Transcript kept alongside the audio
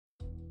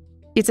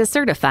It's a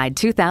certified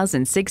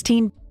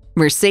 2016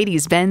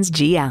 Mercedes-Benz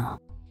GL.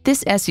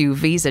 This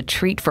SUV's a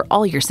treat for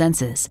all your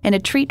senses and a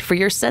treat for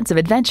your sense of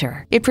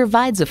adventure. It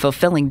provides a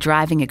fulfilling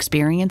driving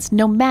experience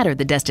no matter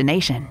the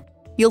destination.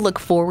 You'll look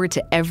forward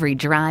to every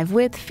drive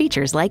with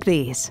features like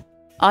these: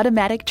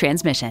 automatic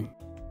transmission,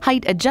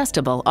 height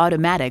adjustable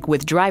automatic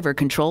with driver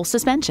control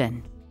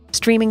suspension,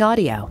 streaming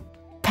audio,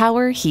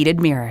 power heated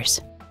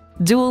mirrors,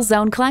 dual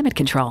zone climate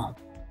control,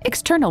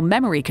 external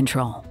memory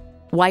control,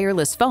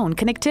 wireless phone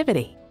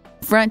connectivity,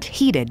 front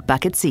heated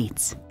bucket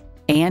seats,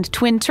 and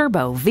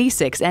twin-turbo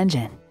V6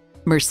 engine.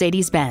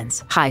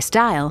 Mercedes-Benz, high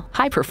style,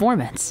 high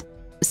performance.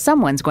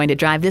 Someone's going to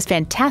drive this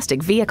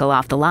fantastic vehicle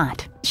off the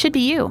lot. Should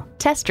be you.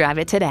 Test drive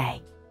it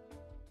today.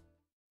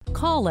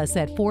 Call us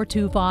at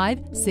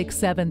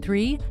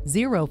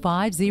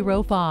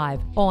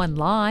 425-673-0505,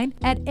 online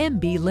at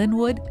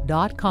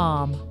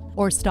mblynnwood.com,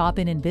 or stop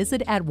in and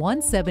visit at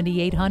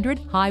 17800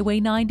 Highway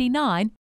 99,